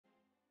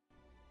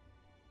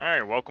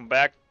Alright, welcome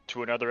back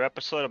to another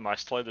episode of my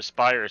Slay the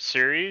Spire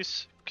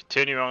series.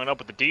 Continuing on up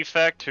with the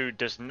Defect, who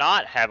does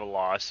not have a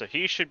loss, so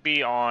he should be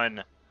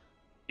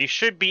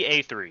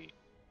A3.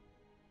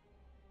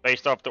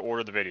 Based off the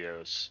order of the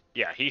videos.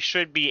 Yeah, he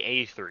should be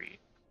A3.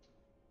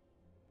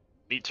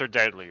 Elites are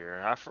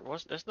deadlier.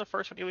 Isn't the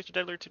first one elites are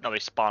deadlier too? No, they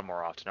spawn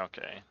more often,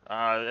 okay.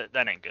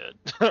 That ain't good.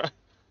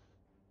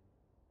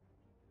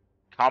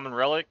 Common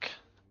Relic?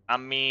 I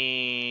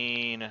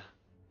mean...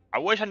 I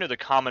wish I knew the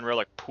Common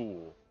Relic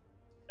pool.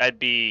 That'd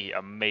be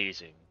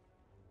amazing.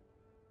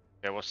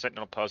 Okay, well,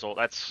 Sentinel Puzzle,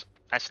 that's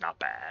not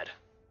bad.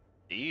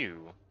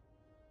 Ew.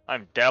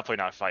 I'm definitely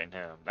not fighting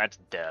him. That's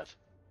death.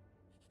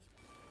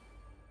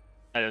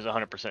 That is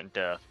 100%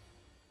 death.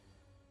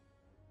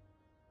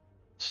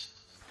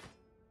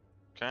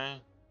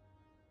 Okay.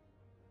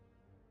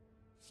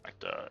 Like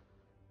that.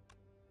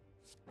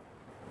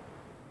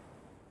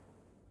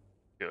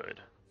 Good.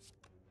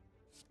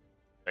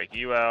 Take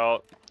you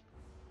out.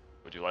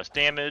 We'll do less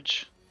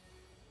damage.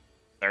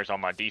 There's all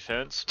my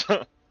defense.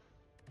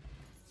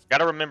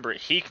 Gotta remember,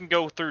 he can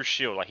go through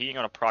shield. Like, he ain't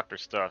gonna proc their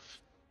stuff.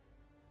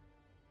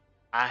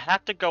 I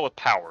have to go with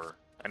power.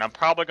 And I'm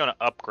probably gonna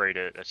upgrade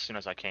it as soon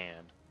as I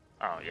can.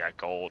 Oh, yeah,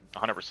 gold.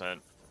 100%.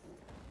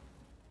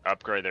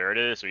 Upgrade, there it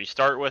is. So you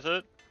start with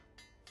it.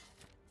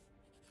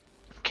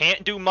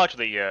 Can't do much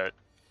with it yet,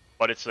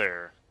 but it's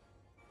there.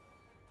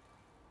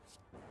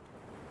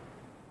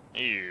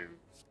 You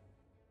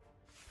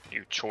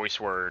choice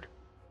word.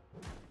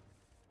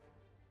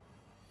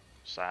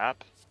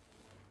 Sap.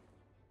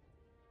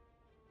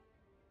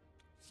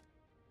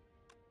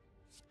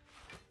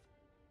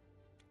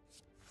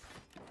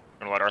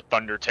 Gonna let our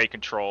thunder take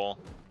control.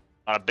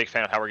 Not a big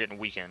fan of how we're getting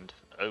weakened.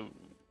 Oh.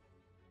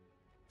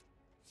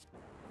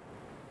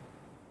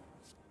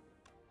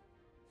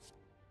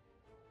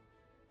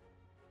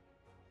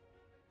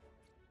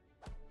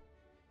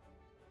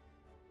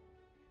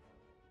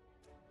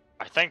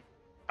 I think,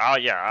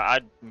 yeah,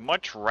 I'd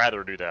much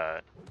rather do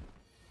that.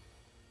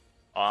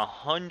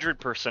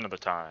 100% of the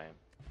time.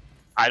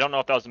 I don't know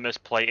if that was a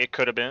misplay. It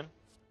could have been.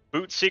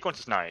 Boot sequence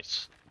is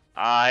nice.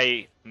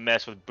 I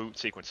mess with boot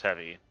sequence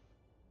heavy.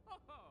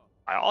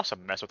 I also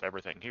mess with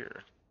everything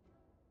here.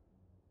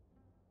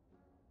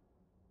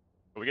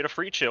 We get a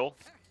free chill.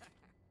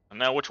 And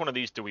now, which one of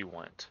these do we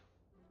want?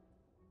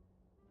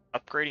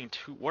 Upgrading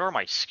to... What are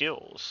my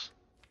skills?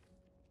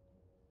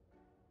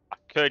 I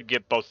could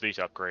get both of these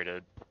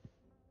upgraded.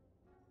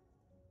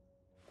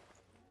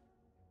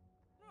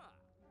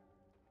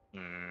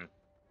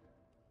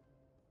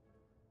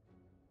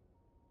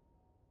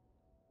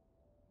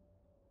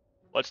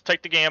 Let's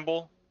take the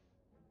gamble.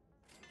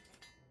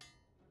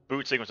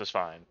 Boot sequence is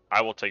fine.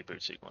 I will take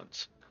boot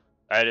sequence.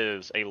 That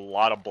is a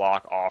lot of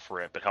block off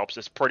rip. It helps.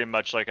 It's pretty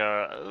much like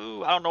a...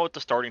 Ooh, I don't know what the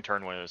starting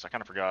turn was. I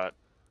kind of forgot.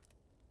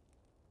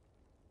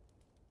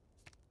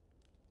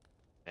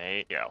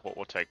 Hey, yeah,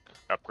 we'll take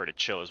upgraded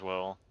chill as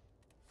well.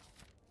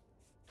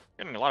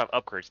 Getting a lot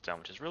of upgrades done,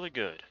 which is really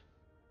good.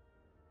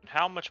 And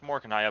how much more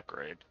can I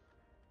upgrade?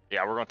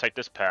 Yeah, we're going to take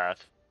this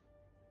path.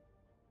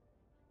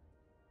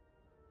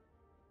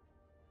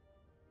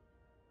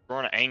 We're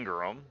going to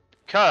anger them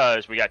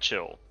because we got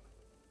chill.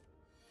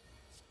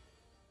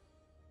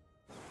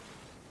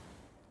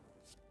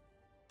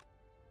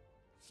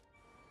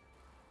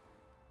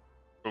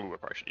 Ooh, I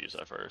probably should use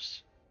that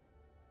first.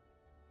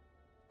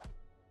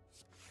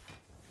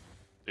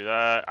 Do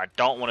that. I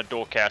don't want to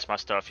dual cast my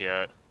stuff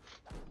yet.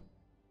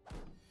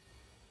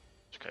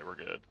 Okay, we're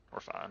good.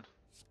 We're fine.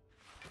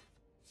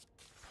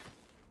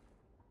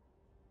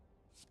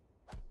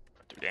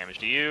 Do damage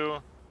to you.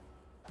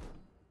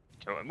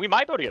 Okay, we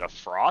might be able to get a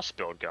frost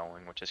build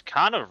going, which is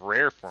kind of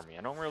rare for me.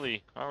 I don't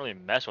really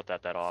mess with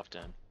that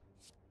often.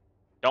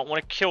 Don't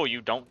want to kill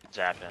you. Don't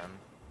zap him.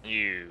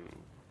 You.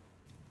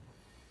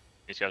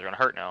 These guys are gonna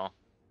hurt now.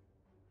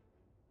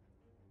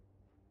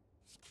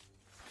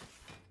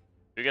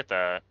 You get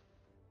that.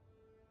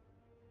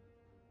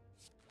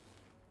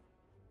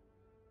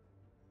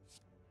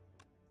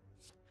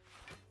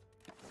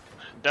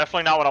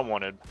 Definitely not what I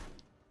wanted.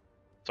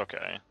 It's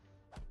okay.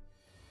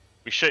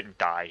 We shouldn't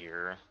die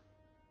here.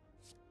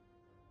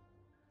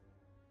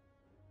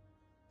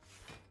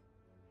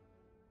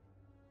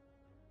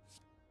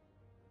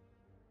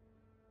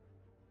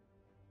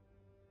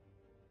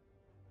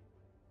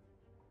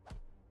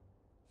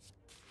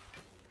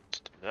 Let's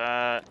do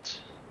that.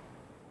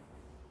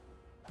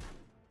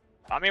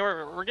 I mean,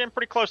 we're getting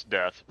pretty close to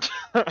death.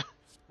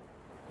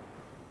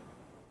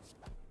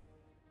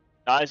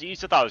 Not as easy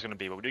as I thought it was going to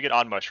be, but we do get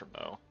Odd Mushroom,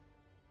 though.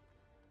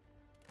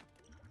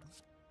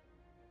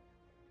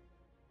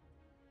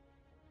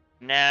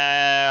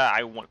 Nah,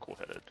 I want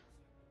Cool-Headed.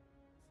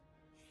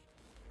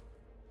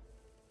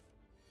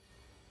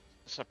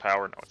 Is this a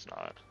power? No, it's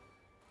not.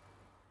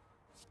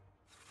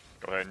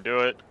 Go ahead and do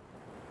it.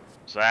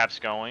 Zap's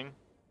going.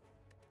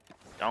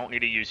 Don't need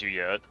to use you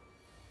yet.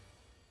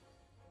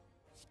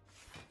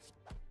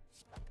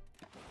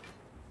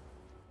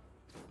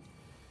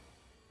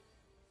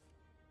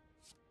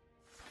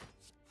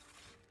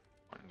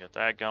 Get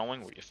that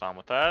going. Were you fine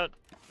with that?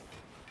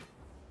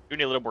 Do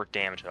need a little more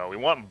damage though. We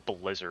want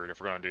Blizzard if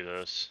we're gonna do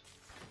this.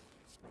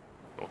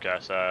 We'll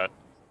cast that.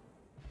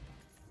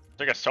 I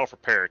think I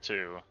self-repair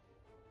too.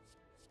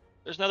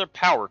 There's another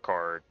power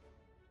card.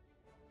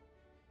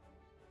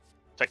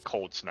 It's like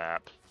Cold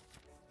Snap.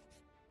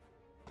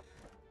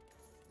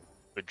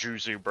 The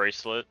Juzu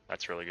bracelet.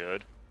 That's really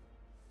good.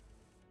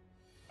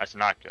 That's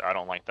not good. I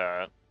don't like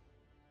that.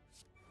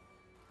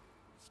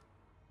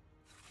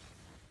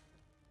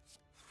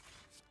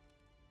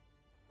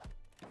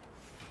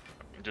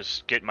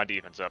 Just getting my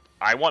defense up.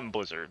 I want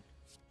Blizzard.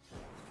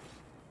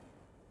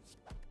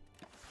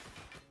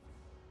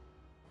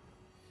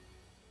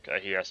 Okay,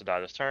 he has to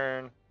die this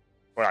turn.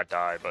 Well, not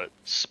die, but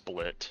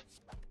split.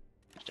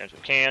 Stands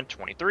with can.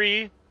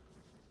 23.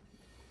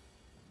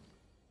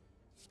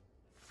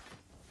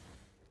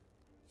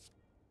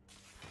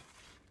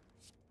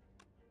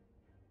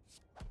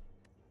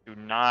 Do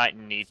not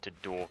need to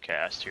dual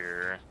cast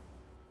here.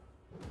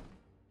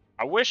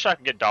 I wish I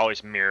could get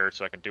Dolly's Mirror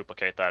so I can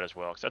duplicate that as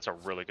well, because that's a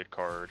really good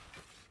card.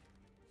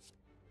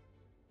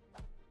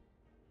 Am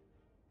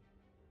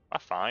I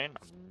fine?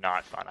 I'm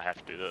not fine. I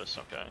have to do this.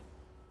 Okay.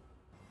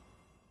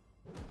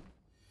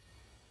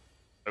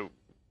 Oh.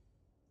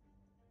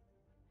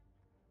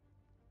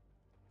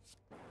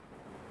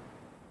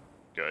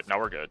 Good. Now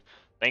we're good.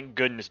 Thank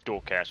goodness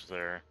dual cast was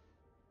there.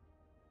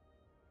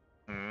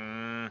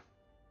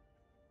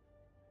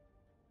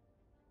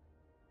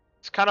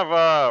 It's kind of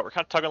we're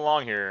kind of tugging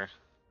along here.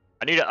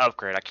 I need to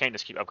upgrade. I can't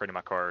just keep upgrading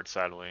my cards,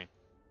 sadly.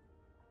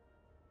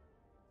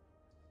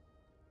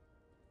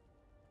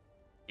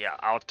 Yeah,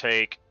 I'll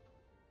take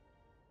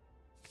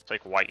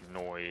white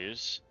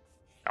noise.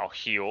 I'll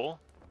heal.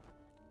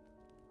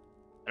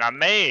 And I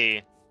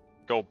may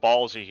go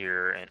ballsy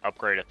here and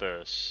upgrade at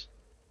this.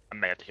 I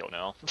may have to heal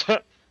now.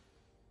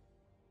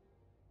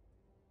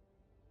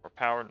 For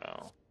power,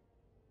 no.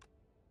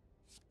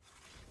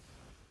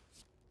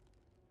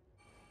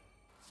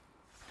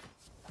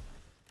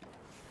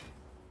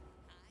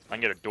 I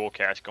can get a dual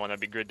cast going,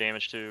 that'd be good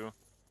damage too.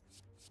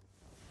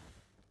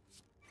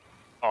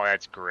 Oh,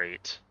 that's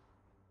great.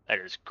 That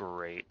is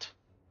great.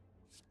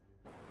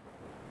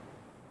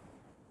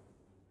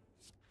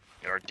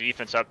 Get our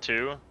defense up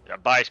too. Yeah,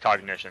 bias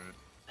cognition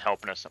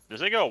helping us.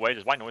 Does it go away?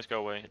 Does white noise go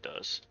away? It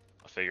does.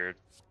 I figured.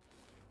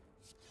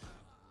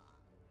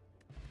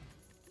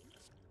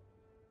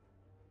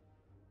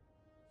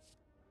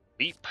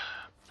 Beep.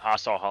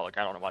 Hostile hologram.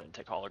 I don't know why I didn't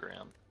take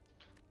hologram.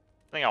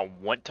 I think I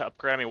want to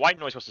upgrade. I mean, white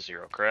noise was to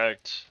 0,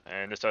 correct?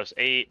 And this does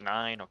 8,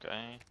 9,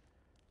 okay.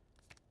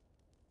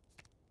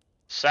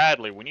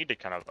 Sadly, we need to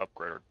kind of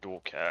upgrade our dual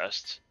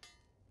cast.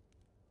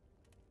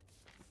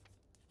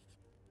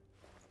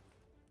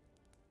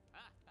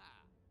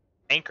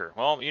 Anchor.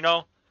 Well, you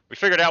know, we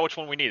figured out which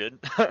one we needed.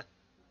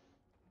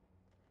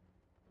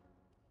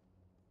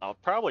 I'll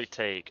probably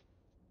take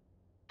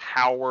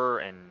power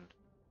and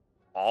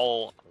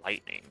all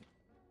lightning.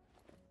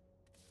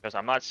 Because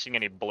I'm not seeing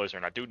any blizzard,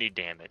 and I do need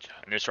damage.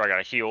 And this year I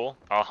gotta heal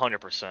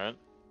 100%.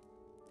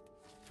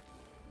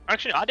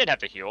 Actually, I did have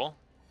to heal.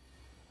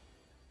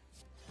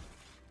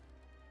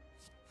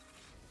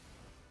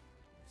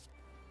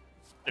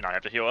 Did not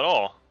have to heal at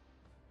all.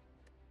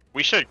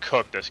 We should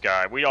cook this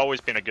guy. We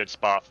always been a good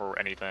spot for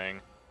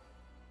anything.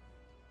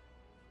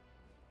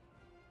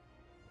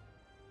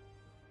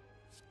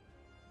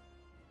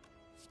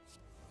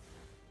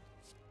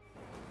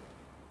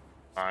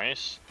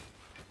 Nice.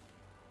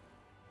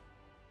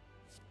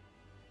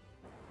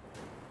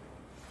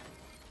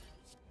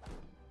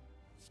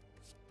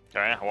 Okay,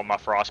 I want my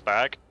frost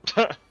back.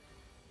 We're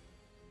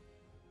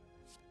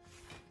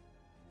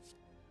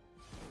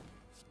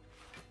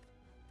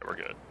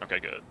good. Okay,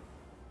 good.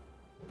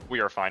 We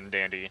are fine and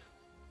dandy.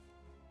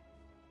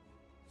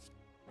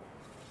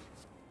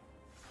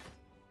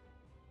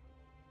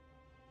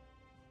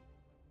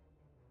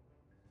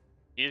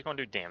 He's going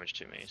to do damage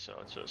to me, so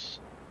it's just...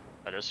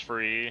 That is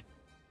free.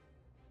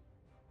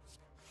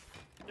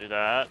 Do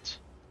that.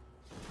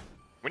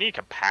 We need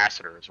a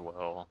capacitor as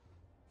well.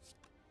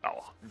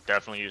 Oh,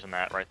 definitely using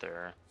that right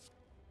there.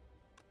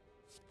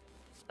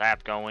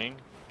 Zap going.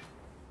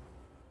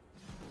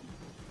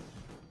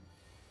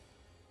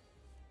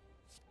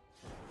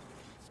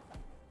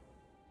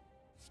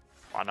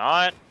 Why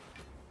not?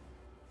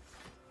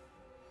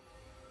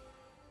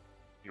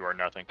 You are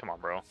nothing. Come on,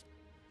 bro.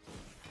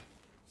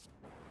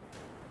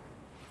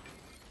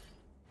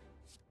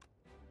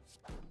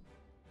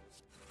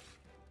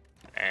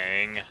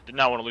 Dang. Did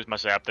not want to lose my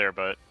zap there,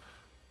 but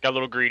got a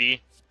little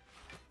greedy.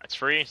 That's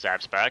free.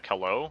 Zap's back.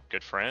 Hello.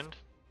 Good friend.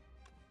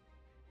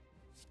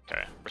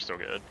 Okay, we're still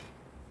good.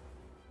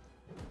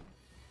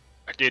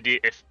 Dude,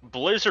 if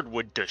Blizzard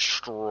would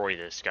destroy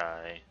this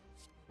guy.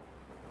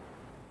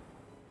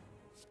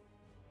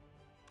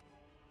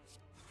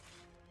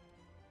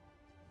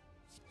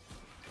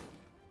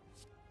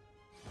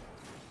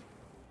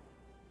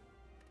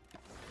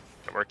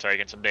 We're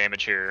taking some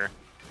damage here.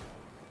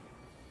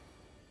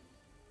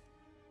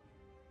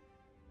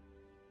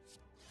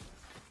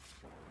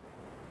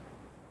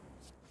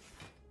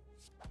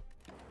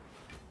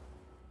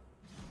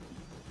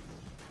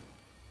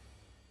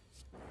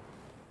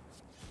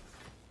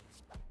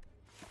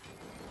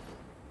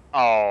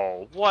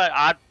 Oh, what?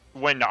 I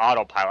went to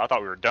autopilot. I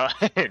thought we were done.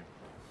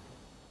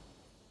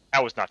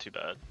 That was not too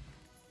bad.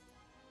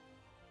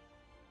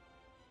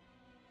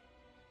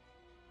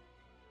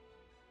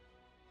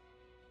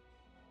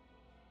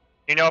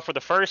 You know, for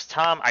the first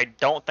time, I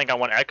don't think I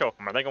want Echo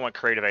Form. I think I want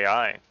Creative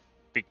AI.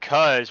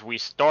 Because we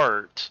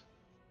start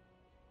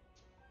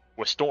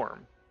with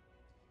Storm.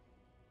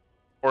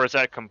 Or is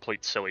that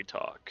complete silly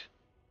talk?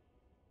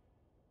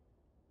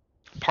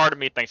 Part of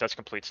me thinks that's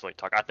complete silly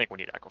talk. I think we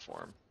need Echo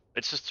Form.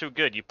 It's just too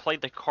good. You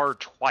played the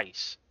card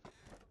twice.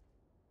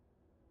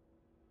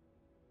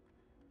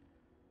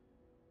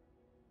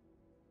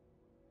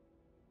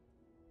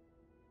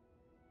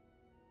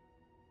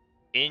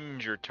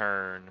 End your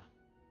turn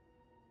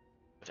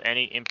with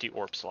any empty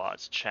Orb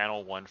slots.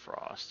 Channel 1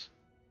 Frost.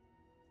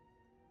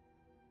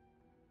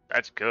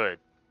 That's good.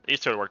 These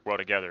two work well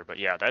together, but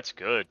yeah, that's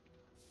good.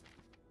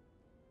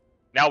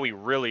 Now we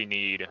really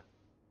need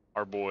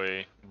our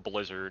boy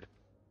Blizzard.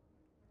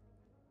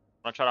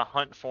 I'm gonna try to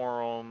hunt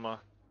for him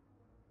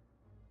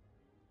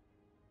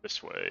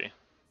this way.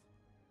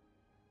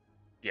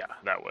 Yeah,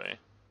 that way.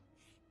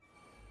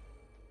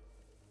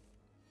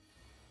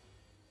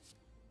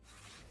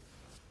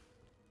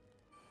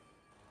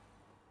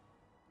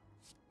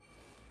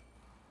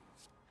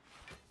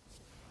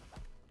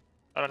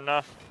 Not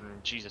enough?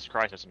 Jesus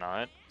Christ, it's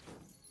not.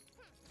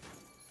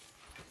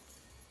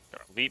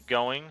 Got a leap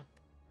going.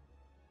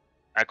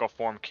 Echo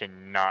Form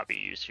cannot be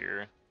used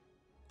here.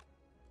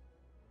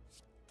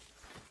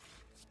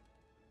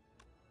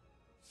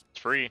 It's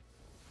free.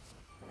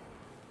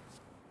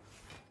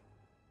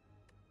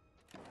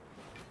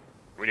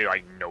 We did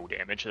like no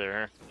damage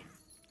there.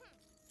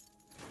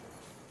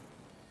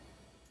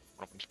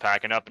 One of them's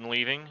packing up and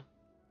leaving.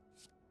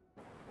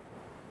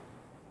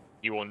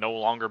 You will no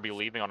longer be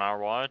leaving on our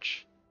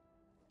watch.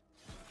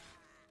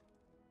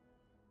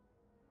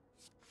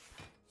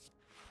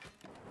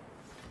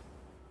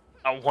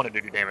 I wanted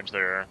to do damage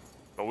there,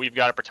 but we've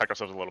got to protect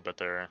ourselves a little bit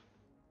there.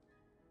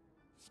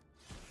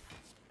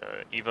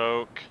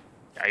 Evoke.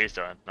 Yeah, he's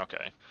done.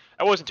 Okay.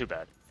 That wasn't too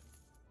bad.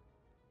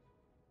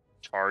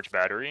 Charge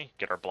battery.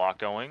 Get our block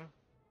going.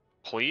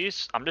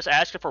 Please? I'm just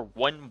asking for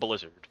one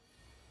Blizzard.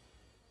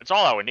 That's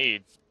all I would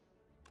need.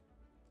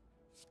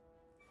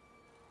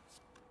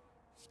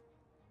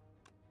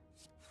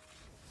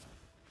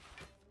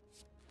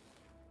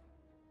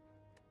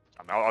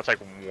 I mean, I'll take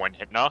one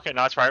hit. No, okay,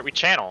 no, that's right. We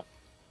channel.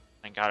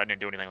 Thank God I didn't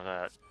do anything with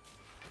that.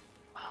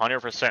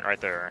 100% right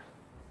there.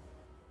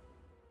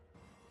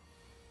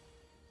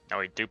 Now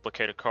we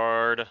duplicate a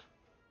card.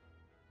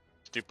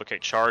 Let's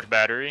duplicate charge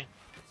battery.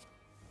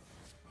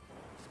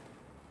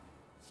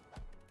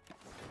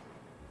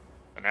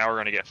 And now we're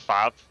gonna get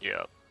 5.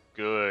 Yep.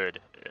 Good.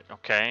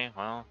 Okay,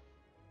 well.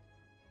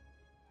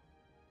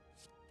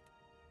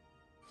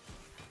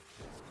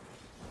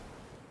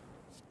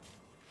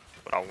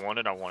 What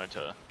I wanted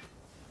to...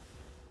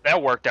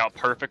 That worked out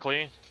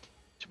perfectly.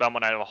 Too bad I'm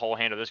gonna have a whole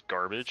hand of this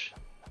garbage.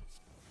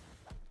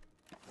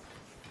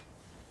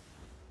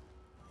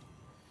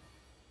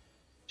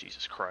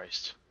 Jesus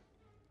Christ.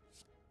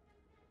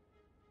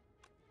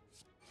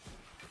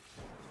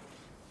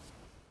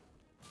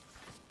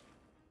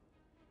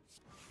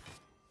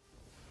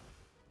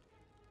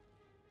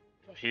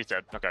 He's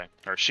dead. Okay.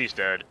 Or she's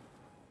dead.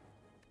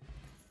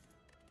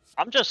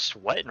 I'm just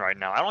sweating right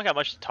now. I don't got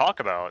much to talk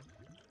about.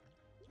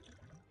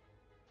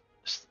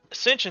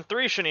 Ascension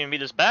 3 shouldn't even be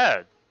this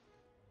bad.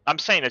 I'm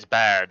saying it's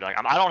bad. Like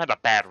I don't have a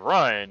bad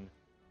run.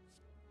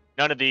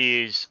 None of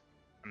these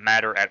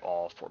matter at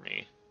all for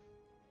me.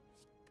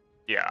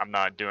 Yeah, I'm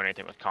not doing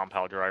anything with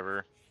Compile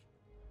Driver.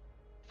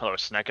 Hello,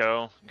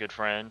 Snecko. Good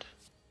friend.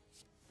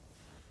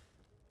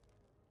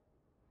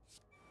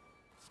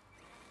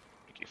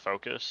 Make you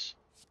focus.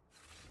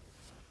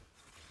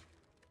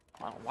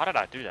 Why did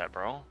I do that,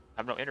 bro? I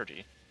have no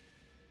energy.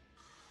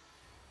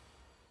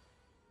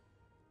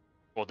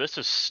 Well, this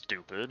is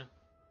stupid.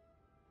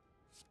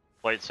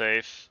 Plate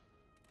safe.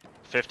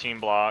 15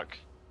 block.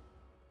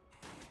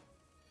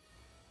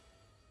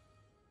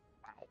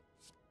 Wow.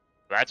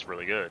 That's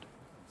really good.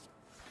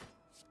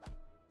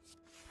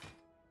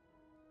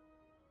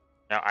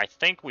 Now, I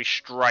think we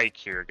strike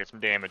here, get some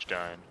damage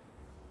done.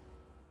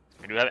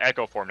 We do have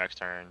Echo Form next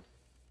turn.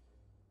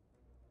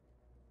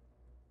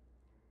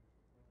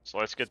 So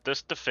let's get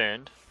this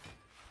defend.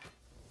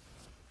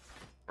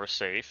 We're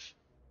safe.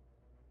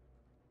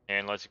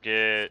 And let's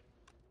get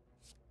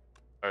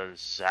a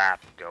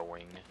zap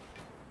going.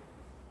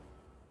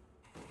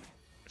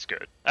 That's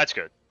good. That's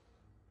good.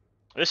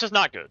 This is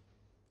not good.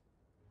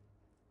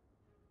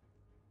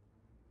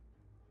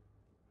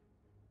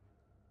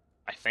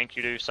 I think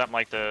you do something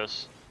like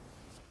this.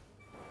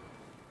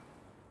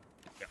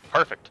 Yeah,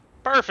 perfect.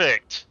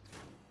 Perfect!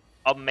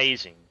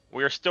 Amazing.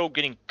 We are still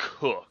getting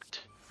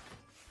cooked.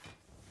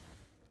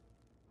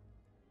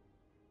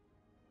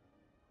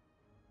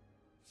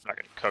 I'm not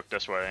getting cooked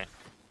this way.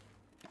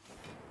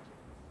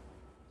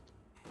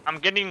 I'm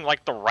getting,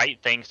 like, the right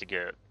things to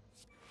get.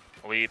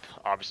 Leap,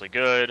 obviously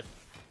good.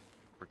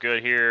 We're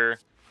good here.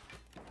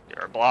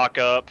 Get our block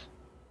up.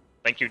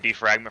 Thank you,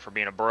 Defragment, for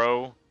being a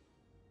bro.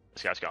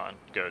 This guy's gone.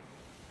 Good.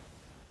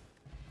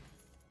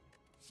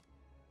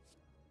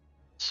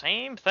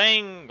 Same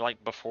thing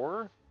like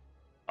before.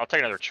 I'll take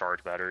another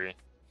charge battery.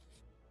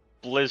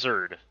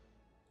 Blizzard.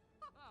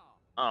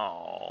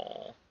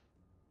 Oh.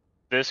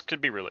 This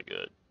could be really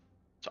good.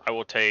 So I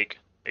will take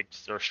a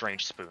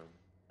strange spoon.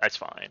 That's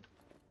fine.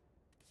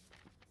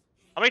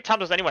 How many times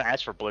does anyone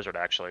ask for Blizzard,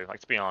 actually? Like,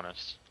 to be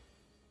honest.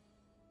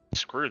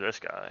 Screw this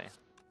guy.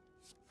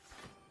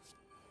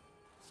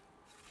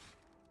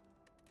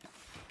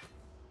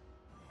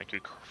 Thank you,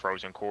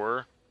 Frozen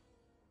Core.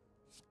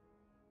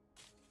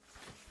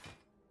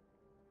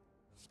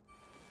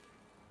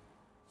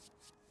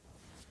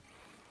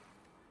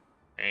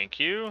 Thank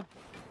you.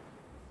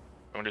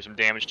 Gonna do some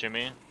damage to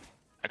me.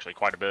 Actually,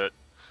 quite a bit.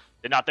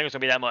 Did not think it was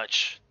gonna be that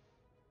much.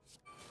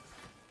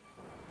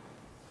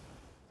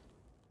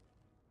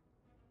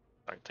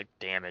 I can take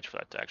damage for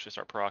that to actually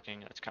start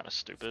proccing. That's kind of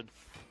stupid.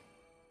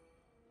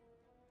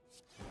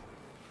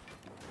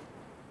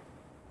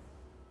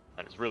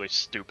 That is really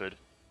stupid.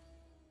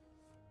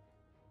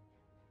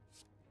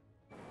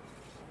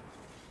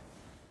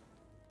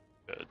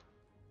 Good.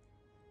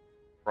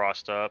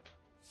 Frost up.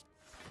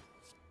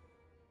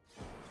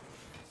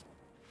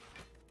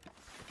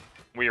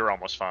 We were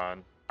almost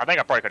fine. I think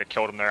I probably could have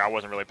killed him there. I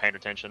wasn't really paying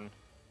attention.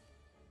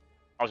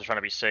 I was just trying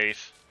to be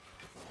safe.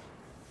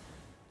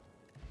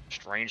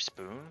 Strange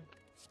spoon?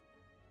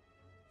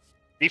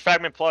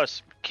 Defragment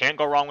plus. Can't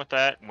go wrong with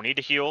that. We need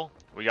to heal.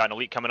 We got an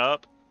elite coming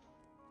up.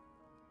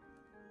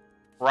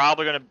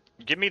 Probably gonna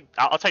give me.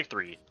 I'll take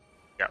 3.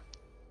 Yeah,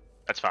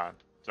 that's fine.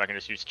 So I can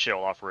just use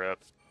chill off rip.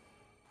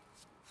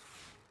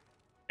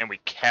 And we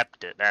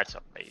kept it. That's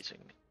amazing.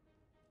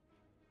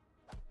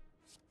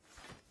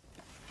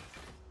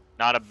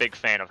 Not a big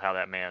fan of how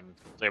that man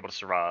was able to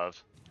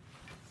survive.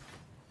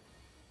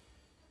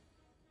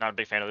 Not a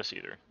big fan of this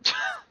either.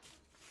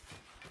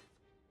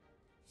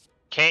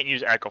 Can't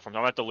use Echo Form. I'm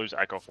gonna have to lose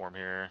Echo Form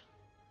here.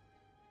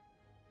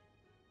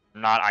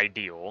 Not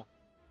ideal.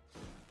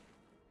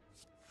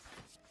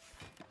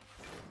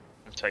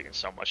 I'm taking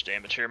so much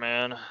damage here,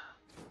 man.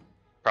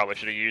 Probably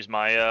should have used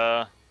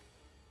my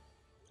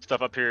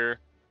stuff up here.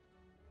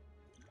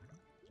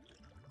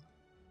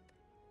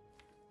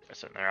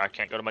 It's in there. I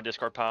can't go to my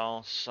discard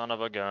pile. Son of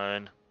a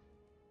gun.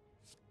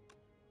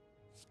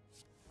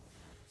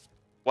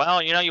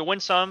 Well, you know, you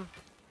win some.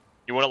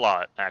 You win a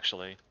lot,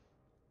 actually.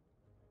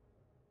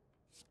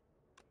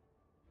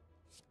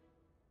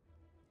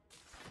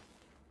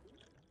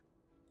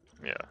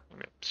 Yeah, let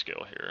me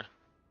skill here.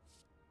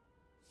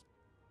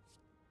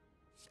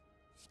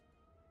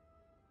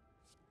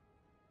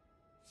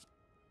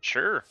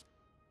 Sure.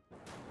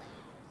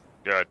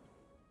 Good.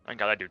 Thank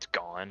God that dude's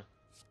gone.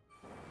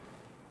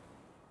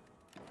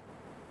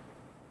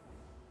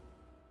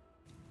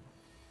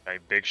 Okay,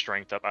 big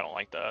strength up. I don't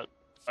like that.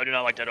 I do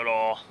not like that at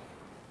all.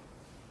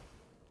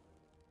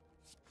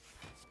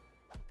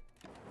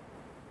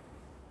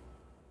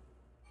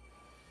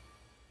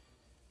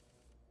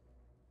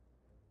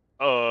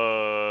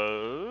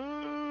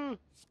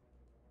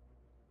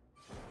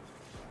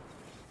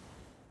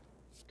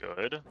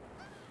 Good.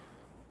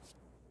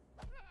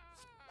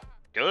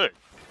 Good.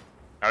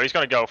 Oh, he's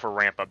gonna go for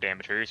ramp up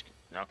damage here. He's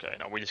okay.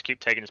 No, we just keep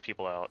taking his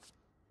people out.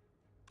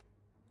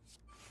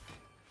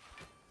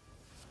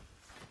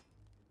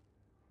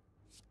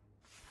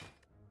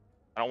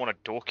 I don't want to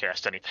dual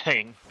cast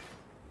anything.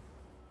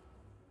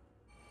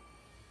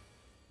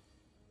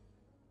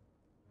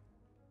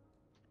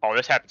 Oh,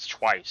 this happens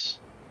twice.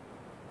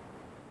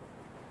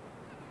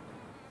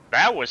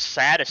 That was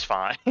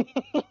satisfying.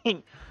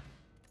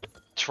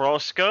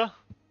 Troska.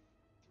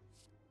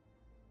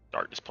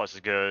 Darkness Plus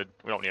is good.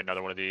 We don't need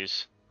another one of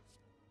these.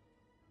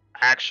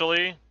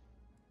 Actually,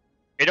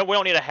 we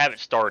don't need to have it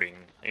starting.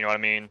 You know what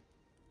I mean?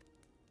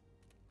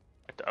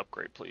 I'd like to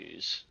upgrade,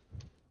 please.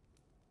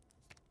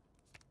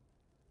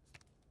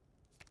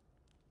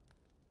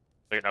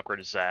 We can upgrade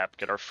to Zap.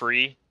 Get our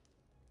free.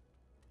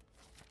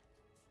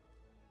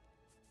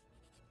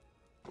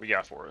 What we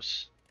got for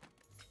us?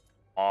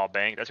 Aw,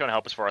 bank. That's gonna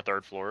help us for our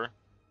 3rd floor.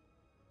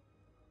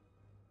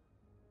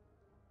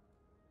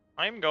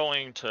 I'm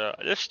going to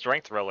this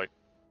strength relic,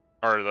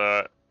 or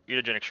the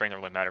Etogenic strength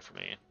don't really matter for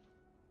me.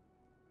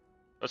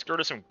 Let's get rid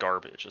of some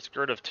garbage. Let's get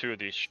rid of 2 of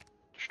these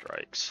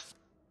strikes.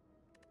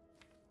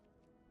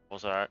 What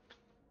was that?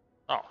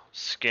 Oh,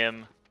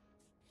 skim.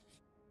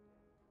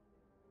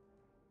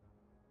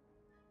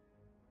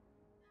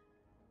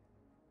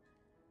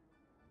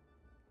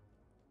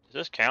 Does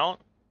this count?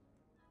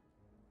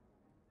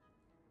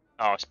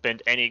 Oh,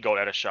 spend any gold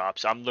at a shop.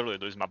 So I'm literally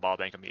losing my ball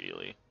bank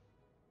immediately.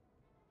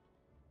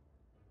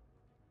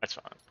 That's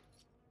fine.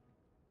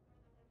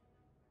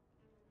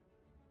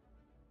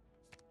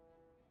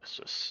 It's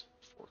just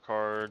 4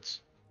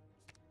 cards.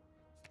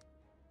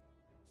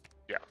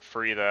 Yeah,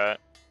 free that.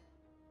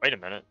 Wait a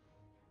minute.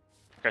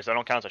 Okay, so that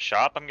don't count as a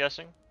shop, I'm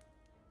guessing?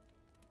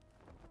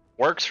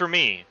 Works for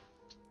me.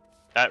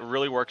 That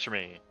really works for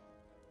me.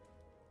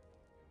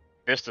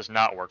 This does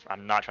not work.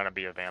 I'm not trying to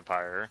be a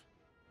vampire.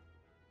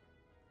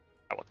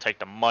 I will take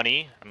the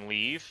money and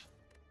leave.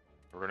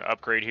 We're going to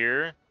upgrade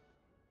here.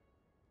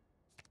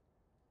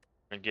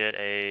 We get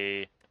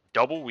a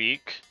double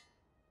weak.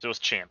 So it's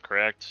champ,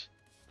 correct?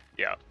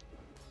 Yeah.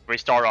 If we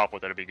start off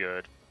with it, it'd be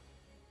good.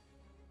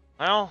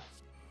 Well.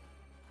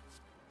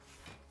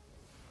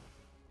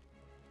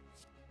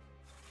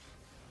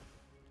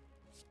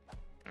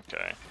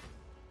 Okay.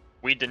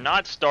 We did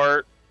not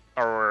start,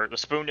 or the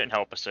spoon didn't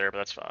help us there, but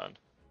that's fine.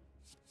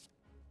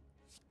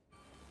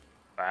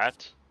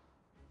 That.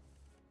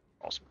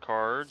 Awesome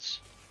cards.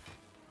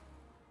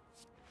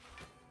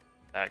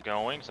 That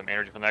going. Some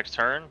energy for the next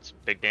turn. Some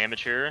big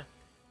damage here.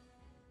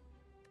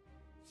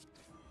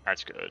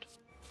 That's good.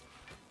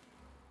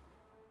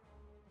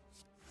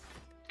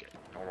 Okay,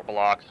 normal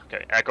block.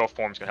 Okay, Echo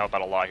Form's gonna help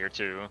out a lot here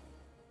too.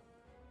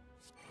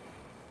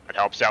 That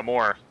helps out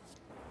more.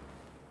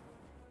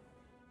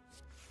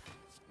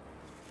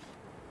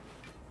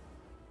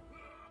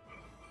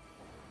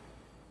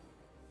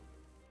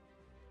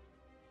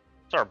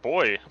 That's our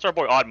boy. That's our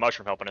boy Odd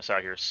Mushroom helping us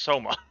out here so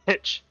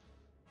much.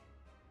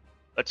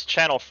 Let's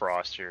channel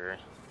Frost here.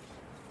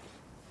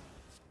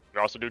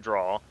 We also do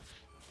draw.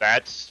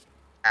 That's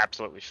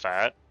absolutely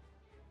fat.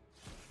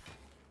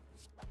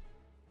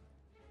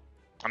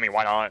 I mean,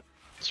 why not?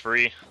 It's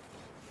free.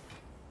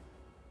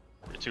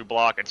 2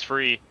 block, it's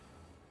free.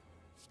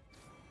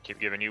 Keep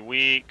giving you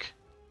weak.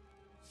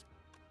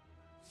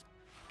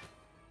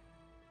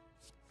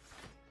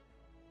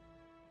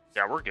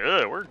 Yeah, we're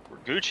good. We're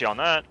Gucci on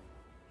that.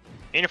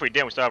 Even if we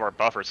didn't, we still have our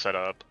buffers set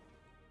up.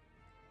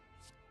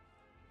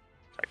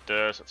 Like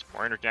this, that's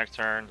more energy next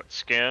turn, but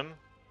skim.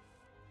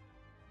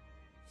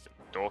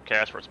 Dual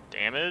cast for some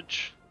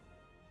damage.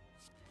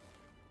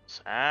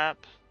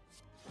 Sap.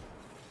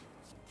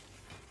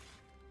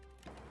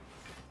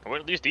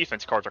 Well, these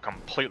defense cards are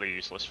completely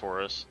useless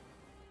for us.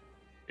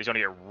 He's gonna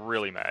get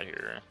really mad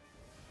here.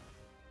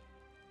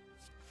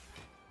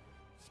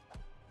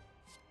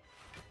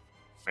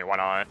 I mean, why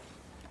not?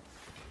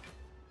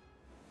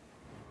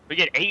 We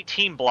get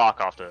 18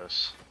 block off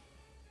this.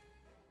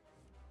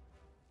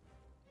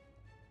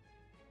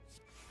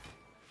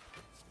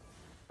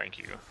 Thank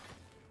you.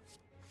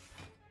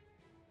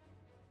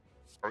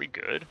 Are we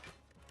good?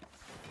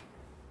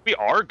 We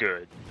are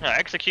good. Yeah,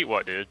 execute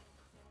what, dude?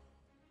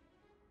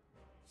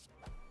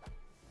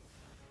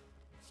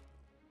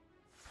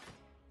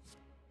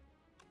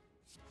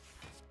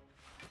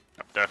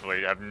 I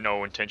definitely have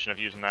no intention of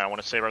using that. I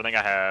want to save everything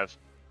I have.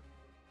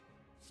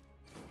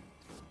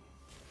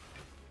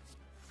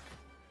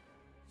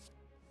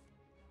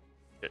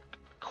 Get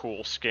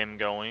cool skim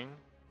going.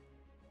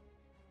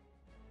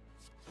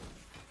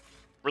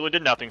 Really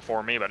did nothing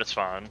for me, but it's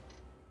fine.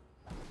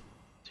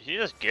 Did he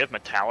just give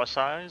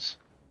Metallicize?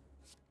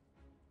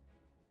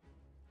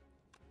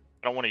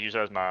 I don't want to use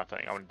that as my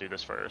thing. I want to do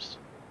this first.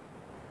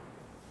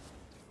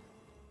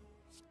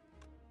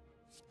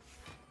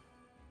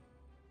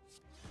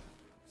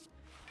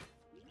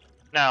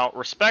 Now,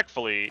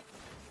 respectfully,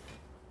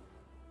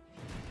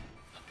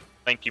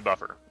 thank you,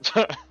 buffer.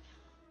 But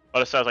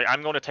it says, like,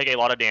 I'm going to take a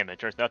lot of damage.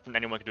 There's nothing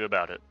anyone can do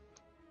about it.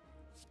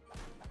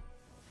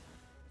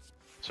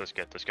 So let's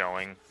get this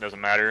going. Doesn't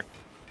matter.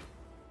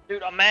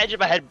 Dude, imagine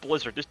if I had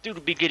Blizzard. This dude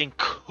would be getting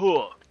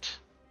cooked.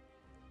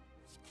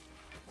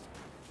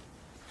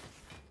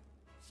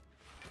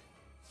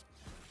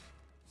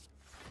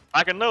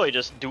 I can literally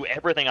just do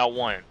everything I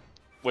want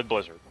with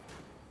Blizzard.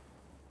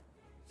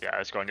 Yeah,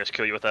 it's going to just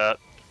kill you with that.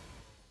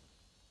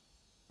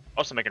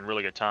 Also making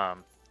really good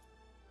time.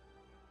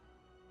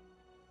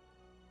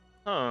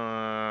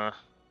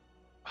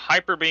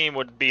 Hyper Beam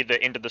would be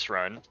the end of this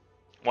run.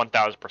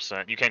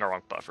 1000%. You can't go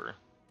wrong with Buffer.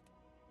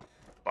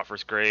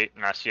 Buffer's great.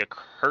 And I see a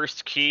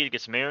Cursed Key to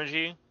get some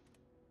energy.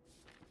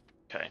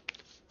 Okay.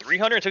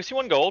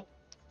 361 gold.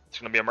 It's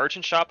going to be a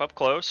merchant shop up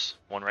close.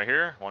 One right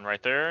here. One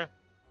right there.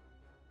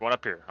 One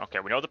up here. Okay,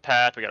 we know the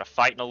path. We got to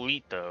fight an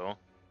elite, though.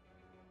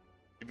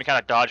 We've been kind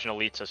of dodging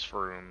elites this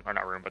room. Or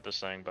not room, but this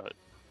thing, but...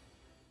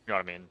 You know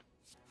what I mean.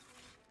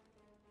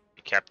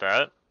 We kept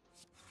that.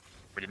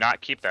 We did not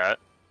keep that.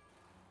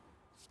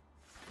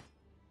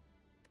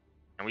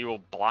 And we will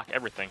block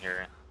everything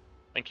here.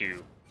 Thank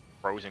you,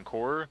 Frozen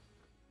Core.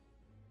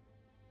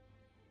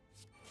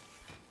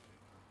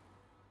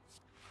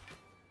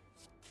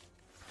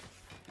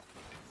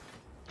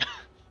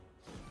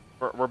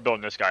 We're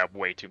building this guy up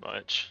way too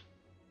much.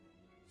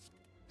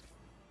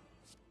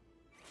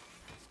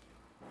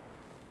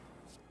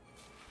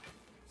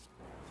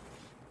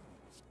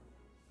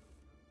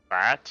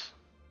 That.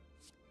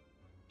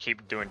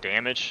 Keep doing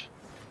damage.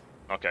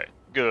 Okay,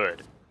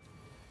 good.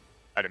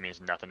 That means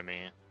nothing to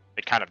me.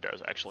 It kind of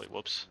does, actually.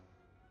 Whoops.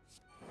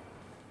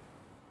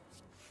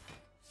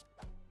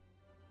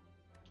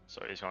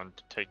 So he's going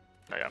to take...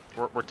 Oh yeah,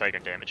 we're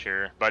taking damage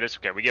here. But it's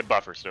okay. We get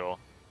buffer still.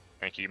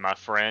 Thank you, my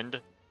friend.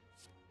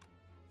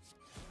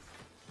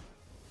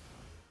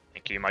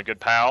 Thank you, my good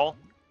pal.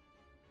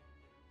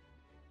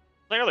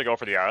 I think I'll go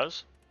for the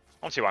eyes.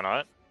 I don't see why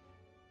not.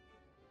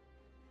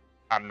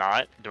 I'm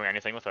not doing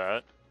anything with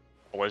that.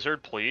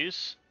 Blizzard,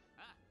 please.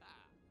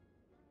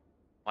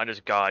 Why does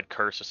God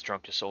curse his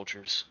drunk to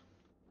soldiers?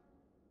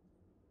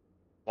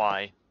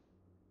 Why?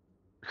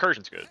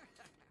 Recursion's good.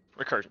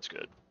 Recursion's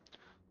good.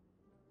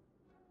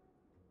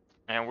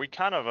 And we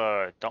kind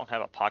of don't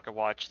have a pocket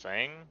watch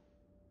thing.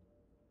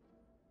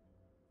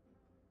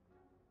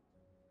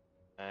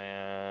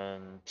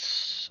 And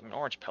I mean,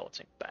 orange pellets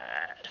ain't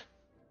bad.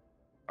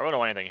 I really don't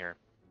want anything here.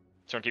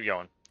 So I'm gonna keep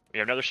going. We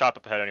have another shop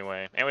up ahead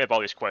anyway, and we have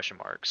all these question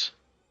marks.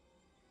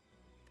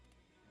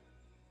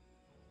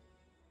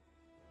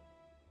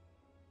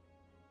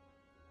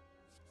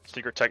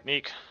 Secret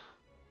technique.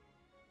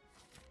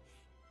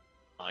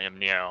 I am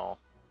Niao.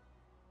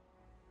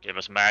 Give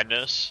us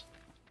madness.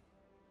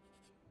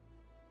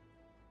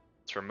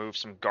 Let's remove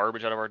some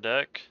garbage out of our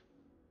deck.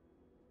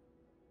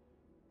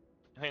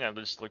 I think that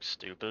just looks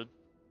stupid.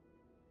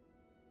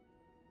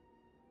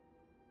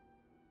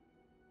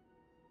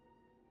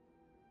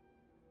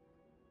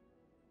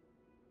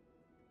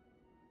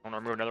 I want to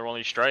remove another one of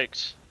these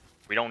strikes.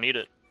 We don't need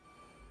it.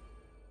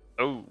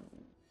 Oh.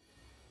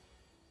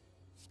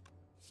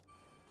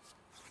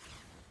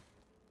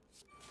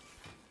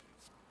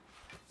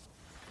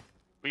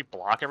 We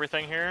block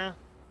everything here?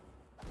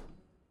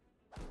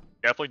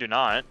 Definitely do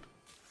not.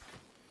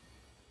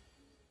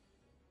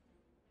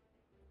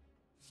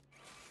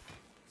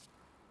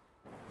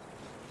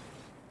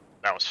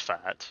 That was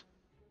fat.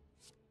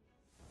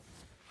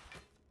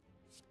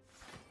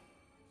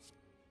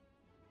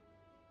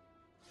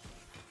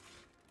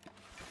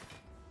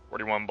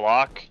 $41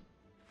 block.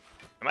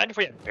 Imagine if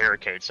we had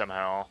barricade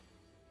somehow.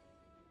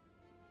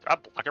 Did I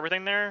block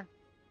everything there?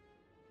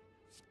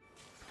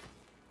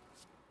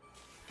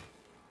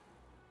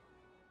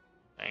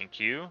 Thank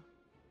you.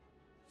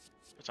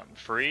 Get something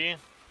free.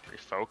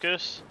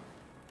 Refocus.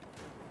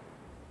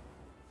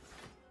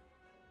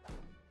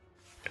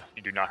 Yeah,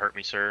 you do not hurt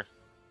me, sir.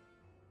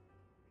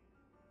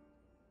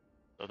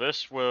 So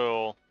this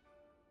will...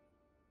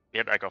 We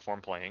have Echo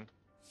Form playing.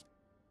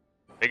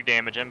 Big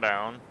damage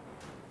inbound.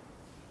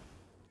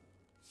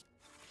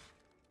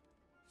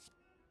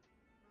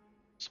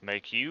 Let's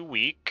make you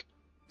weak.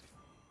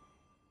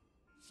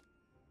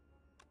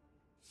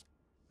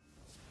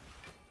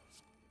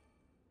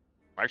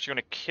 I'm actually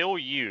going to kill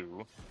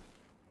you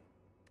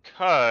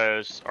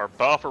because our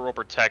buffer will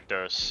protect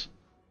us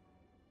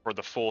for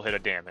the full hit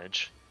of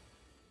damage.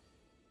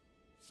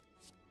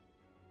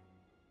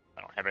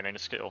 I don't have anything to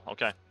skill.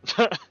 Okay.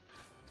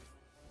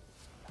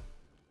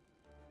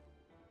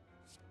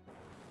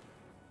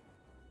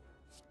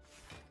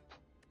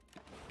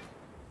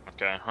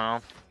 Okay, huh?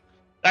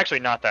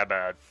 Actually, not that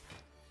bad.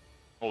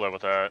 We'll live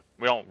with that.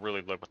 We don't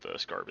really live with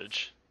this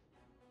garbage.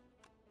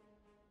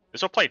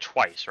 This will play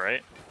twice,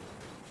 right?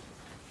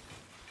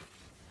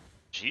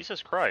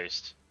 Jesus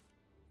Christ.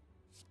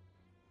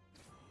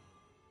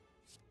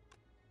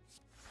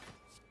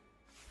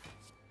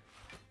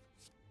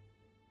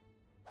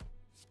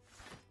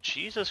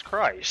 Jesus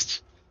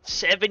Christ.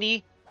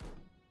 70?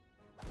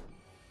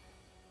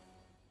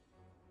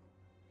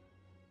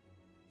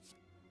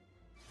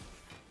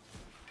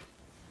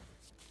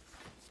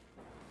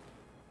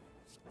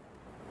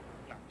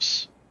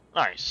 Nice.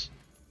 Nice.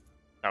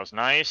 That was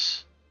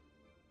nice.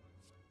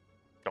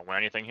 Don't win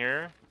anything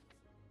here.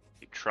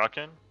 Keep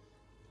trucking.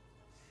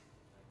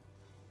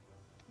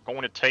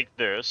 Going to take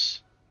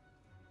this.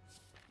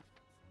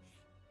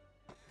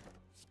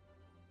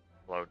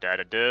 Low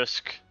data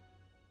disk.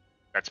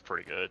 That's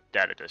pretty good.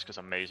 Data disk is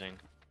amazing.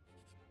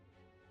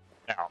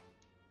 Now.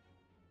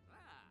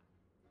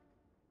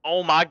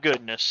 Oh my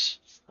goodness.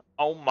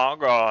 Oh my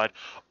god.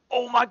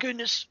 Oh my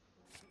goodness.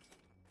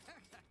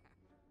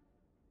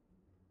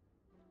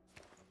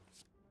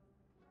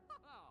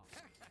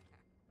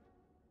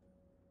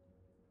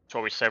 That's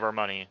why we save our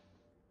money.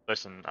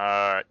 Listen,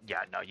 yeah,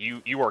 no,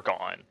 you are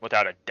gone,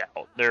 without a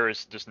doubt. There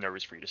is just no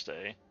reason for you to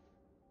stay.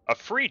 A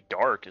free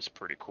dark is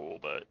pretty cool,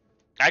 but...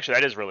 Actually,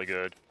 that is really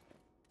good.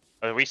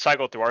 We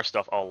cycle through our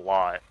stuff a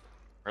lot.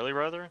 Really,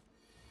 brother?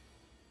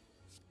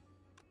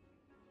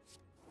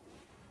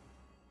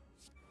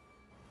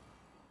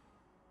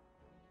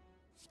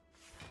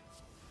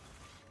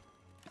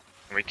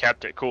 We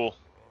kept it, cool.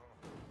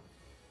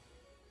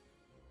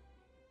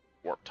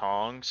 Warp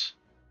tongs.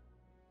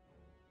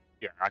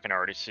 Yeah, I can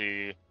already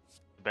see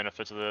the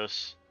benefits of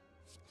this.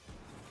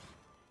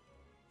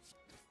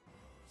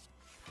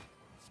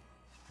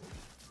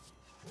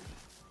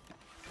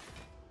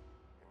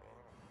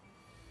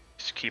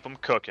 Just keep them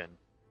cooking.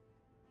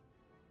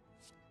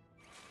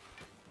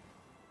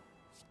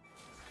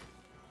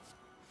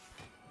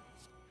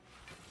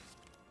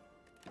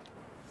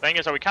 Thing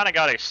is that we kind of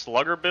got a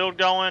slugger build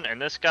going, and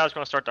this guy's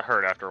going to start to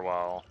hurt after a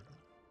while.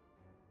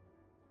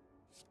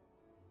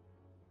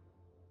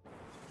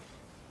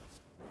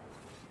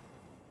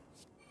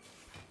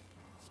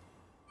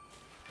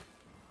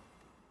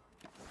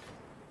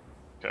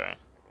 Okay.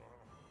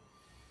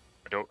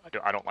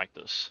 I don't like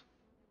this.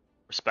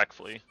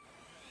 Respectfully.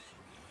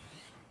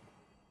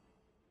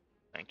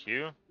 Thank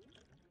you.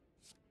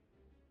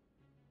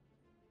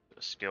 Get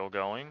a skill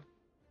going.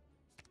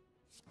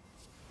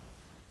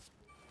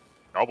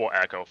 Double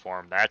echo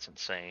form, that's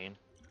insane.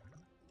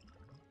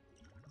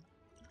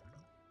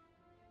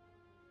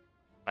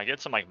 I get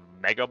some like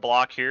mega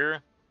block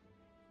here.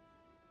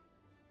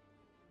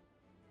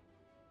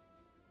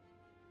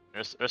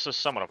 This is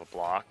somewhat of a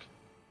block.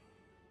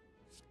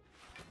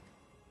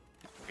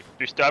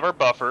 We still have our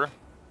buffer.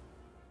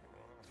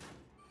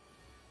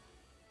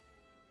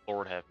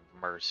 Lord have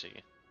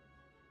mercy.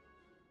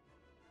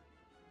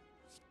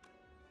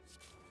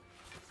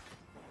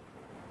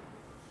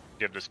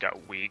 Give this guy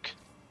weak.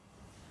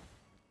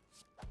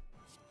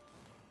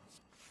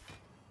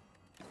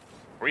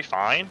 Are we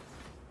fine?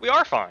 We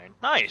are fine.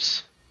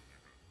 Nice.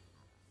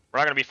 We're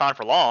not gonna be fine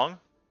for long.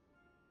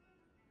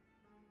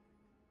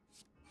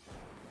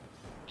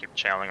 Keep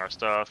channeling our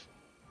stuff.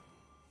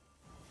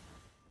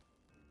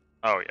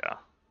 Oh yeah.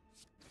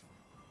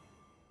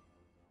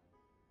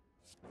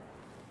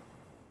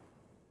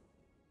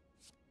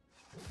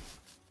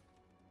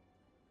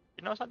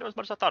 You know, it's not doing as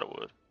much as I thought it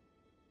would.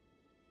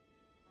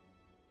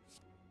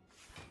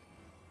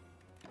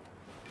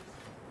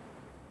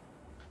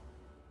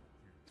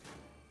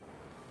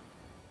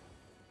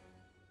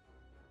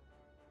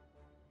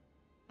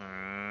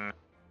 I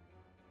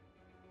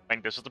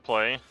think this is the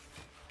play.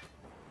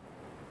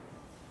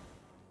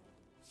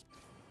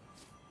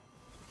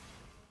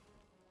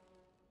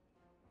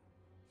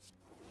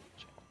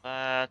 Channel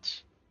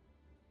that.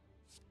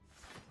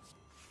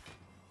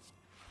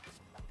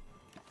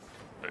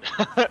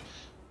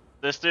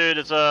 This dude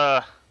is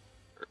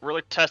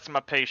really testing my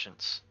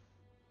patience.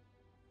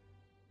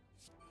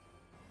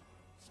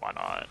 Why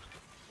not?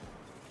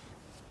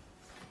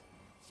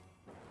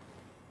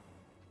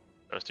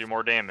 Let's do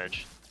more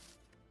damage.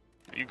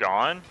 Are you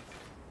gone?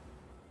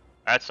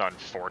 That's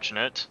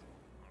unfortunate.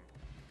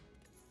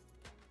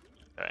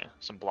 Okay,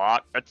 some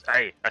block. That's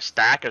hey, a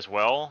stack as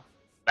well.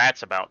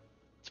 It's about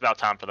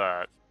time for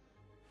that.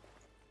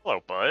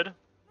 Hello, bud.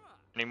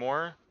 Any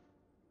more?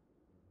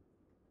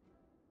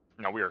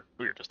 No, we were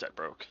just dead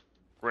broke.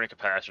 Running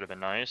capacity would have been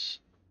nice.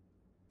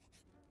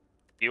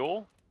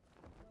 Heal?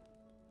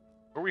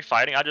 Who are we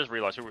fighting? I just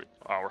realized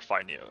we're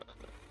fighting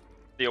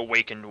the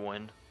awakened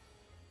one.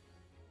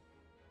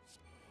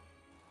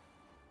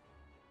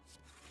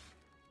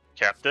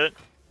 Kept it.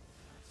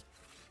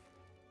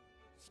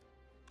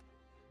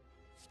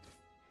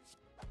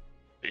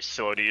 These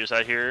silly to use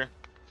out here.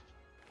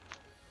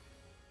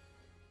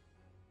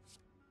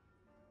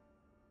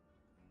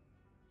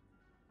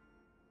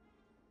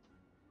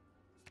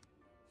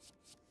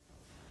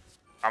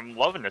 I'm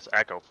loving this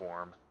echo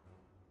form.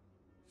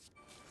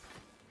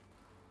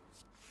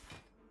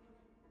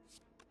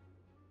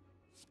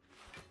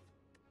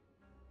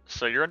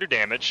 So you're under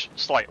damage,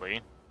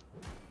 slightly.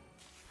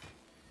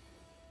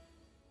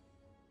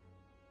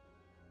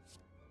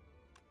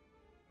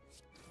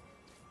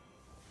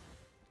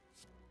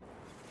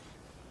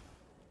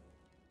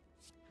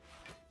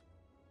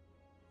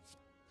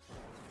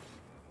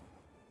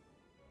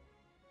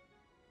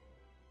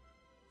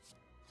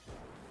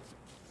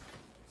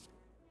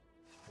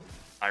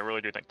 I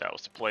really do think that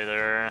was the play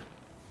there.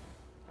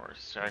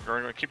 We're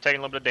going to keep taking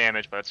a little bit of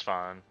damage, but it's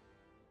fine.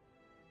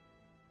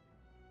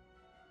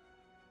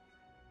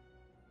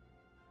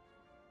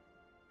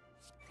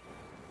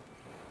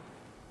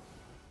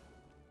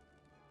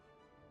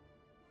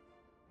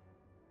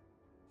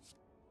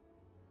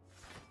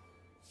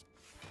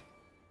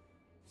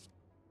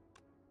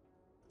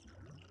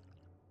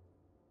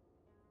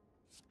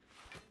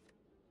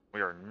 We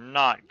are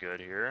not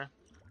good here.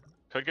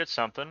 Could get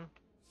something.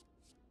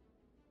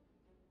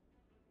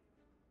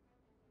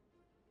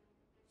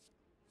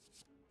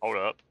 Hold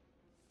up.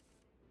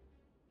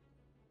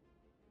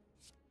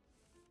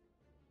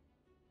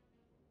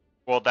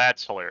 Well,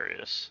 that's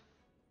hilarious.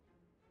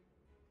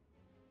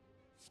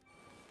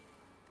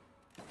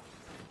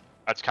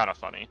 That's kind of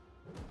funny.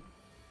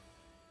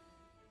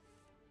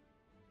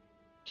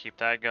 Keep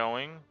that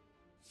going.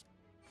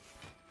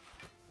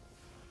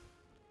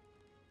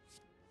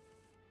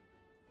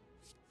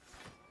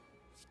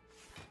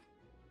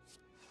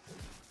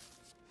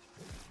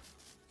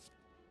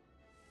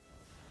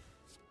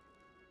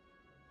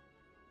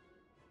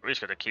 We're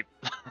just gonna keep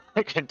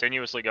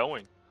continuously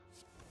going.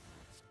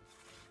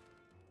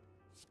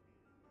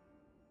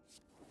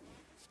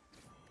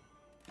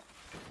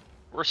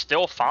 We're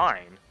still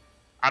fine.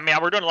 I mean,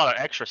 we're doing a lot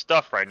of extra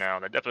stuff right now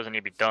that definitely doesn't need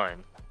to be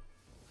done.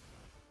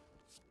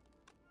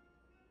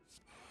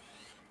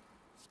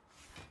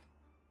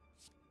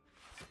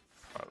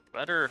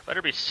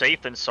 Better be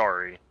safe than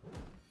sorry.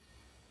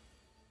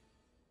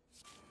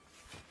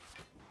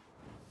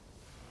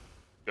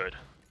 Good.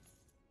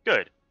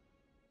 Good.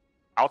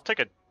 I'll take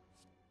a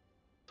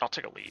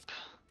leap.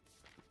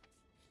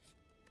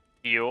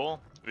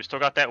 Heal. We still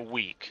got that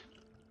weak.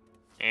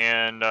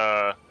 And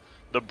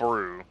the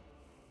brew.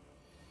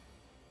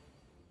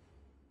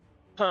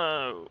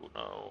 Oh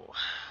no.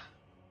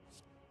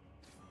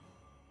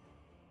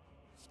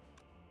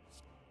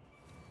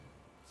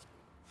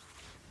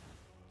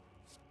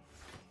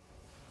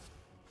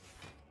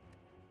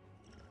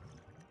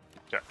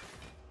 Okay.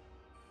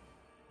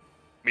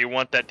 We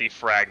want that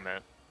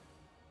defragment.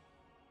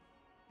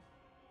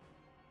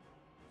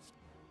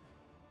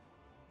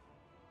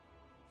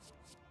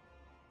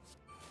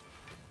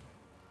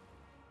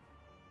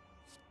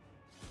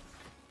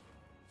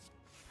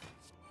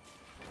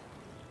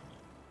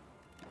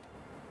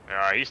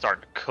 Alright, he's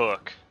starting to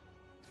cook.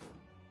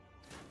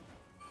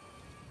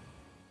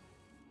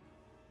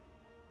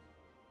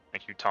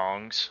 Thank you,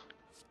 Tongs.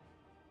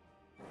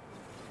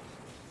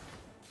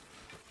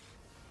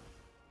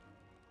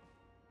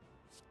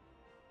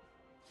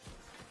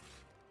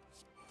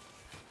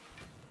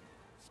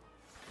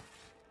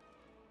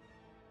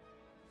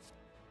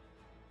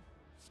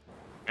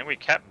 And we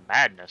kept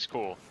Madness,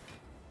 cool.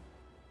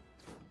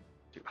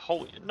 Dude,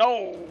 holy,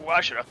 no!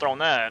 I should have thrown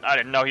that. I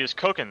didn't know he was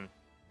cooking.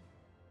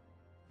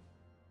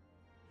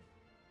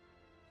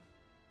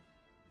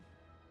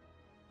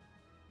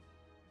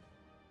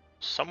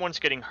 Someone's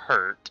getting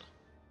hurt.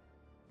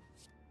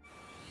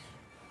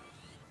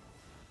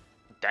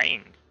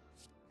 Dang.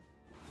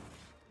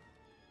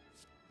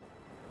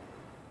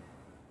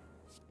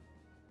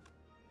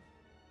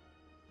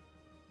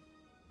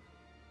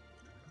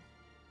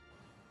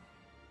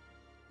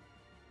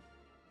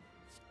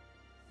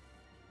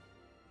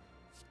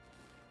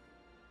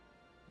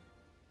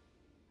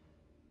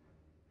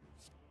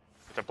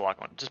 Get the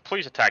block one. Just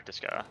please attack this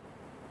guy.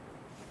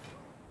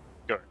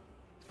 Good.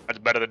 That's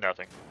better than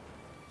nothing.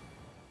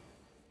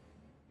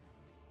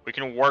 We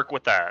can work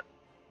with that.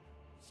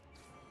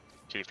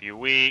 Keep you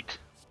weak.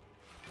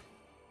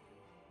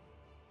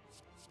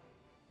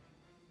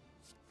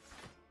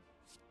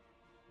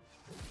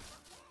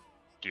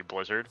 Do you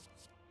Blizzard?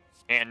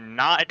 And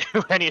not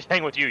do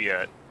anything with you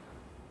yet.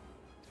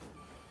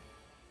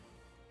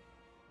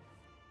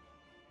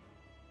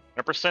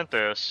 100%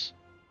 this.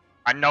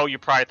 I know you're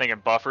probably thinking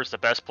Buffer's the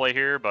best play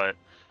here, but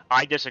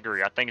I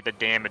disagree. I think the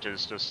damage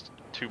is just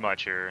too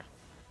much here.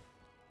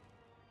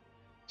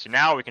 So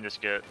now we can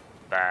just get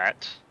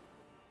that.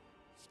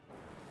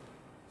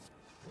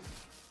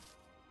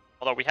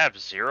 Although we have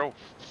 0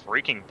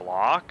 freaking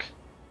block.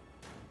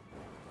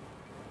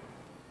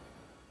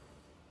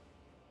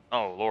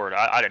 Oh lord,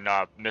 I did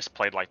not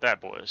misplayed like that,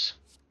 boys.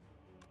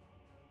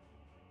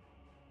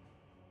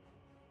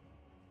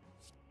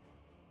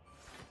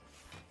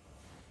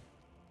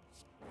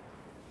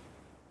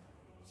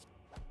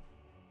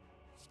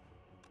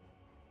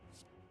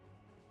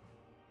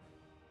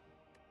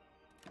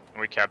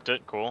 We kept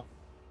it, cool.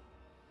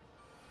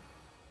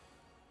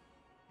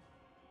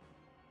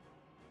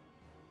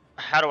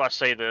 How do I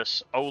say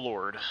this? Oh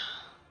lord.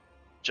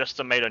 Just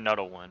to made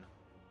another one.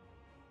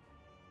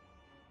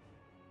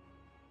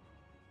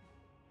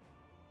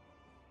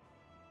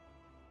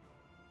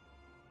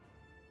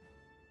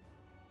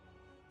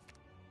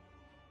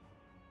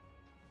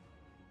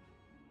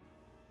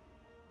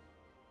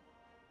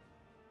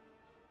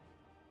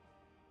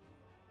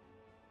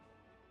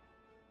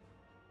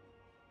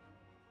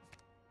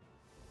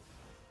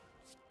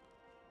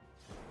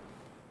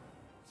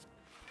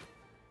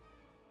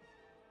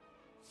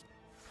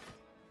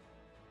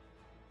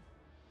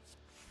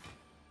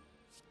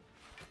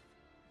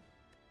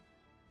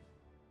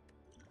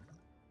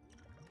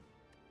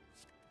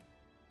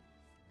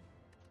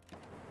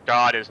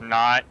 God is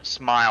not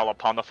smile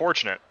upon the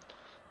fortunate.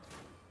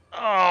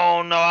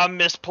 Oh no, I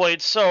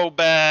misplayed so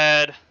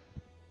bad.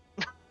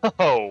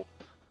 Oh.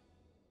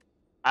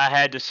 I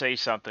had to say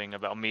something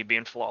about me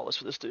being flawless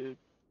for this dude.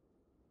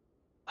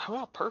 How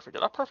about perfect?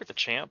 Did I perfect the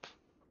champ?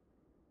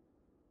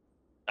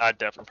 I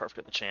definitely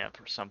perfected the champ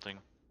or something.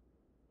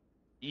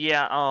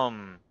 Yeah,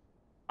 I'm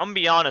gonna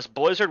be honest,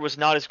 Blizzard was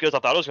not as good as I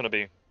thought it was gonna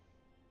be.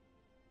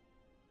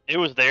 It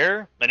was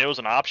there, and it was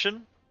an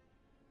option.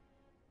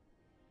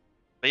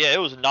 But yeah, it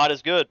was not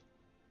as good.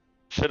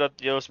 Should have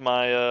used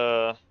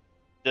my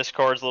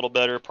discards a little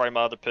better, probably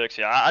my other picks.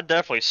 Yeah, I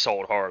definitely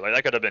sold hard. Like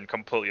that could have been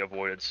completely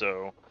avoided,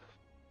 so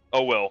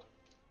oh well.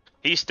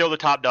 He's still the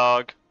top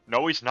dog.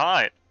 No, he's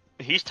not.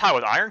 He's tied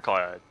with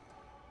Ironclad.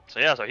 So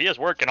yeah, so he has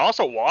work. And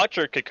also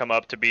Watcher could come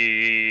up to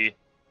be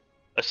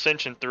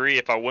Ascension 3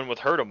 if I win with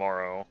her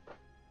tomorrow.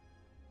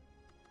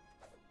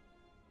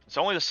 It's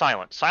only the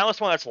Silent.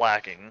 Silent's one that's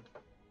lacking.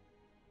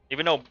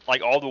 Even though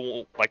like all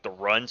the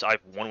runs I've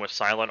won with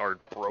Silent are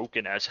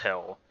broken as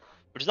hell.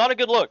 Which is not a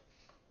good look.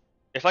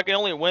 If I can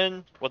only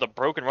win with a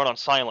broken run on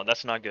Silent,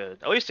 that's not good.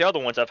 At least the other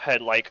ones I've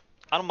had like,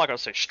 I'm not gonna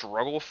say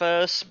struggle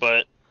fest,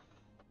 but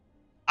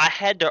I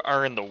had to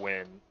earn the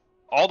win.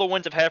 All the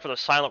wins I've had for the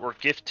Silent were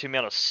gifted to me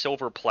on a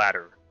silver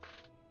platter.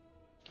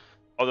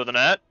 Other than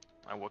that,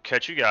 I will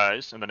catch you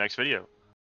guys in the next video.